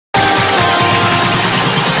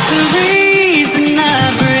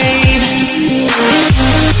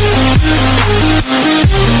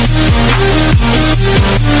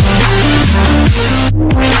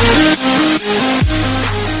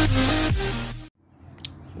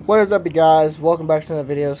What is up, you guys? Welcome back to another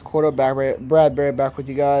video. It's Quarter Bradbury back with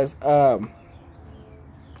you guys.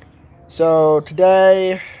 So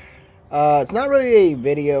today, it's not really a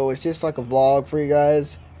video. It's just like a vlog for you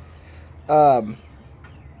guys. Um,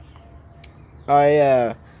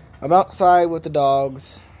 I'm outside with the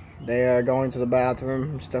dogs. They are going to the bathroom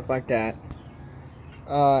and stuff like that.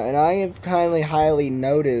 And I have highly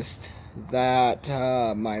noticed that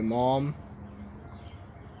my mom,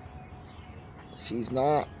 she's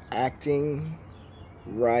not acting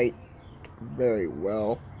right very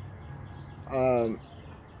well.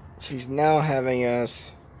 She's now having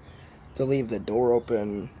us to leave the door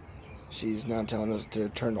open. She's now telling us to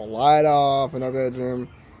turn the light off in our bedroom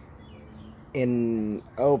and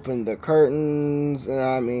open the curtains. And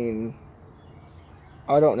I mean,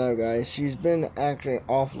 I don't know, guys. She's been acting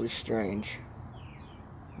awfully strange.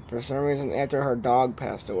 For some reason, after her dog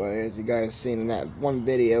passed away, as you guys seen in that one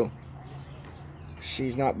video,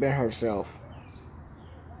 she's not been herself.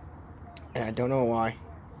 And I don't know why.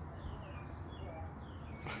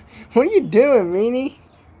 What are you doing, Meanie?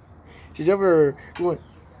 She's over going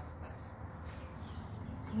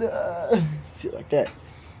shit like that.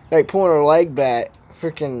 Like pulling her leg back.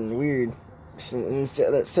 Freaking weird.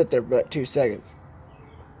 Let's sit there for about 2 seconds.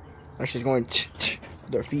 Like she's going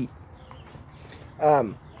with her feet.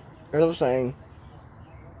 As I was saying,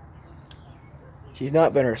 she's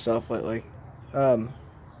not been herself lately. I'm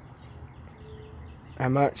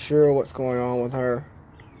not sure what's going on with her.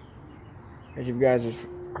 As you guys have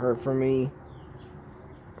heard from me,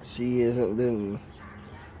 she hasn't been,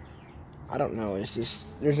 I don't know, it's just,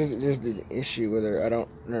 there's an issue with her. I don't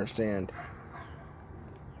understand.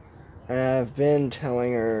 And I've been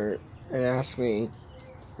telling her and asked me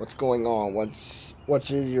what's going on, what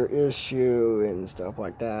is your issue and stuff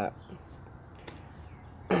like that.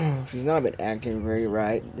 She's not been acting very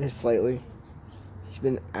right just lately. She's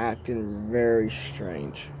been acting very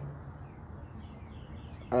strange.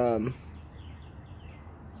 I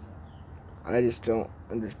just don't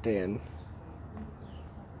understand.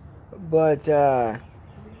 But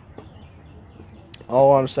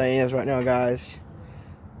all I'm saying is right now, guys,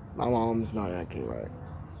 my mom's not acting right.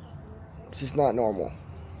 She's not normal.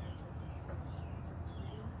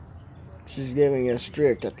 She's giving us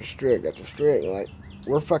strict after strict after strict. Like,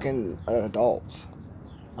 we're fucking adults.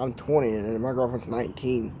 I'm 20 and my girlfriend's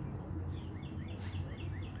 19.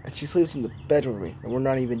 And she sleeps in the bedroom with me and we're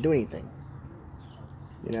not even doing anything.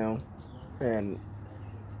 You know? And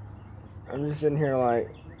I'm just sitting here like,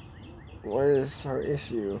 what is her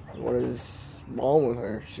issue? What is wrong with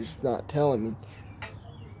her? She's not telling me.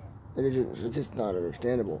 It's just not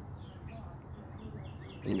understandable.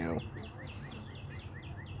 You know?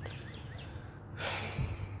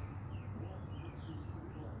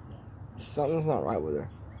 Something's not right with her.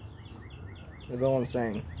 That's all I'm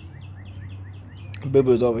saying. Boo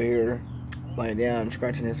Boo's over here laying down,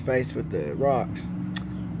 scratching his face with the rocks.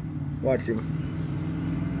 Watch him.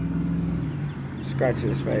 Scratching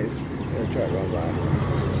his face. There's a truck going by.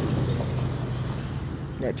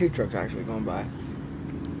 Got 2 trucks actually going by.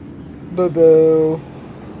 Boo Boo.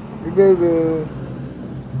 Boo Boo.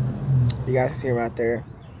 You guys can see him right there.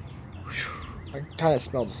 I kind of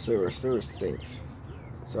smell the sewer. Sewer stinks.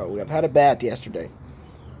 So we have had a bath yesterday.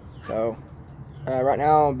 So right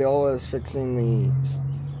now Bill is fixing the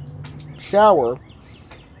shower,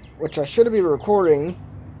 which I should be recording.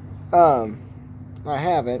 I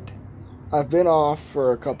haven't. I've been off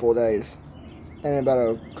for a couple of days, and about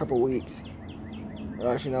a couple of weeks. Or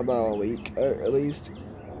actually, not about a week at least.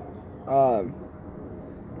 I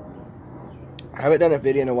haven't done a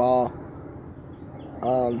video in a while.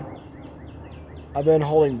 I've been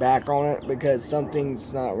holding back on it because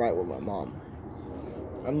something's not right with my mom.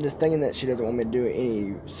 I'm just thinking that she doesn't want me to do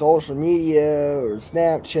any social media or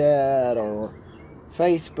Snapchat or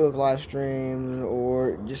Facebook live stream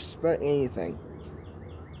or just about anything.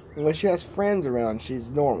 And when she has friends around, she's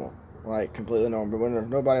normal. Like, completely normal. But when there's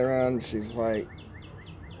nobody around, she's like,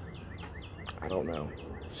 I don't know.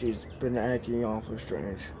 She's been acting awfully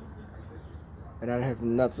strange. And I have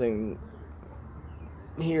nothing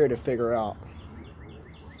here to figure out.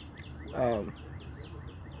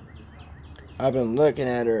 I've been looking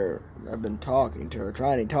at her, I've been talking to her,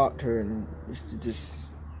 trying to talk to her, and just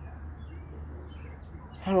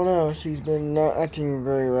I don't know, she's been not acting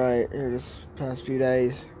very right here this past few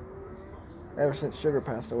days, ever since Sugar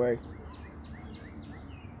passed away.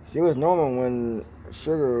 She was normal when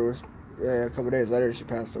Sugar was, a couple days later she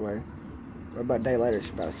passed away, or about a day later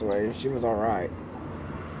she passed away, and she was alright.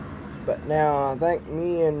 But now, I think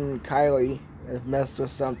me and Kylie have messed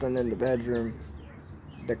with something in the bedroom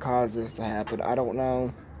that caused this to happen. I don't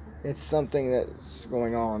know. it's something that's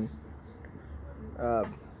going on. I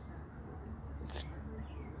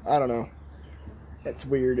don't know. It's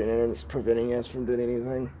weird, and it's preventing us from doing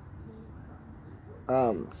anything.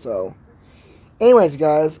 So, anyways,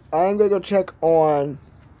 guys, I'm gonna go check on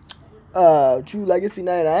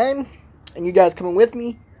Truelegacy99, and you guys coming with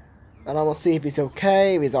me, and I'm gonna see if he's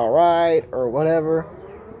okay, if he's alright, or whatever.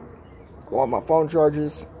 While my phone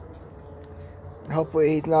charges. And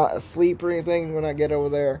hopefully he's not asleep or anything when I get over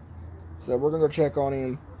there. So we're gonna go check on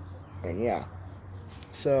him, and yeah.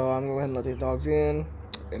 So I'm gonna go ahead and let these dogs in,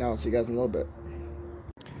 and I'll see you guys in a little bit.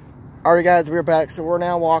 Alright guys, we're back. So we're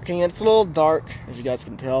now walking. It's a little dark, as you guys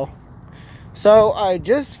can tell. So I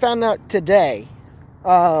just found out today, 2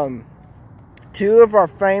 of our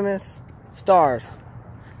famous stars,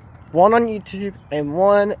 one on YouTube and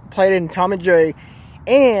one played in Tom and Jerry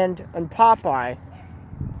and on Popeye,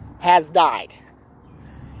 has died.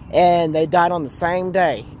 And they died on the same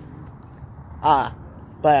day, but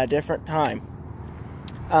a different time.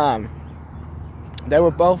 They were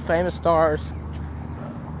both famous stars.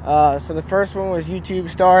 So the first one was YouTube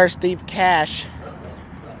star Steve Cash.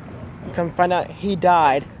 Come find out he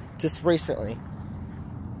died just recently.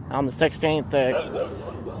 On the 16th,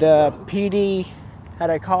 the PD had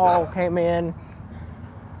a call, came in.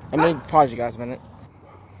 Let me pause you guys a minute.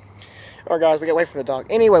 Alright guys, we get away from the dog.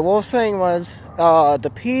 Anyway, what I was saying was,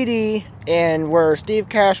 the PD and where Steve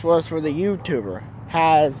Cash was for the YouTuber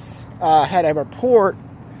has had a report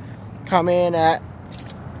come in at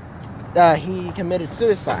he committed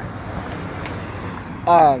suicide.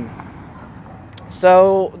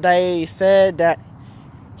 So they said that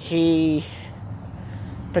he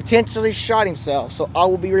potentially shot himself. So I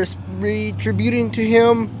will be retributing to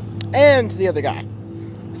him and to the other guy.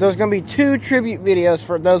 So there's going to be 2 tribute videos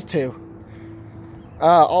for those 2.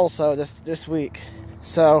 Also this week.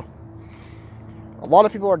 So a lot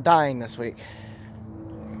of people are dying this week.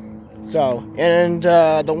 So, and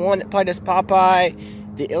the one that played as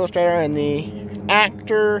Popeye, the illustrator and the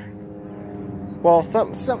actor, well,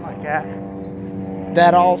 something like that,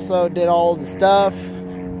 that also did all the stuff,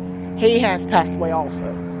 he has passed away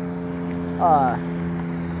also.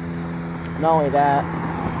 Not only that,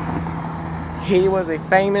 he was a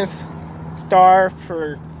famous star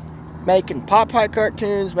for making Popeye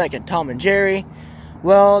cartoons, making Tom and Jerry.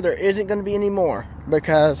 Well, there isn't going to be any more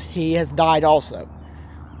because he has died also.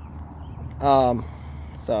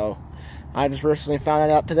 So I just recently found that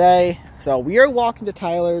out today. So we are walking to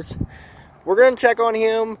Tyler's. We're going to check on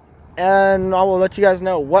him, and I will let you guys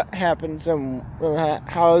know what happens and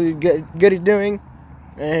how good he's doing,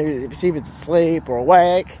 and see if he's asleep or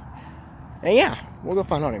awake. And yeah, we'll go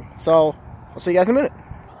find out him. So I'll see you guys in a minute.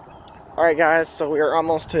 Alright guys, so we are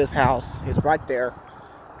almost to his house. He's right there.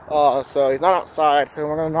 So he's not outside, so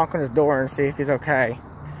we're going to knock on his door and see if he's okay.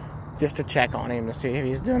 Just to check on him to see if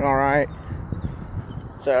he's doing alright.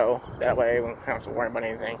 So that way we don't have to worry about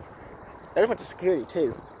anything. They just went to security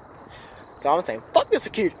too. So I'm saying, fuck this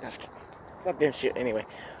security. Fuck them shit. Anyway,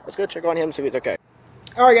 let's go check on him and see if he's okay.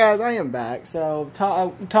 Alright guys, I am back. So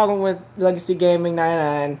I'm talking with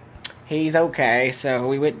Truelegacy99. He's okay. So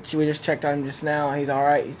we just checked on him just now. He's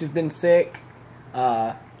alright. He's just been sick.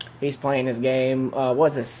 He's playing his game.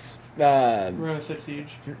 What's this? Rainbow Six Siege.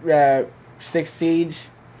 Six Siege.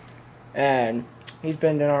 And he's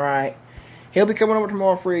been doing alright. He'll be coming over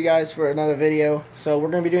tomorrow for you guys for another video. So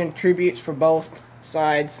we're going to be doing tributes for both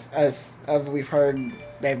sides, as we've heard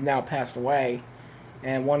they've now passed away.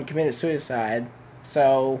 And one committed suicide.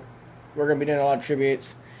 So we're going to be doing a lot of tributes.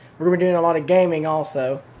 We're going to be doing a lot of gaming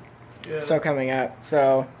also. Yeah. So coming up.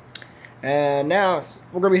 So, and now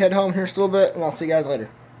we're going to be heading home here just a little bit, and I'll see you guys later.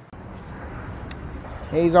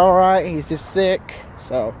 He's alright. He's just sick.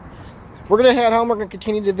 So we're going to head home. We're going to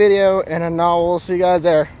continue the video, and then I will see you guys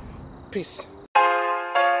there. Peace.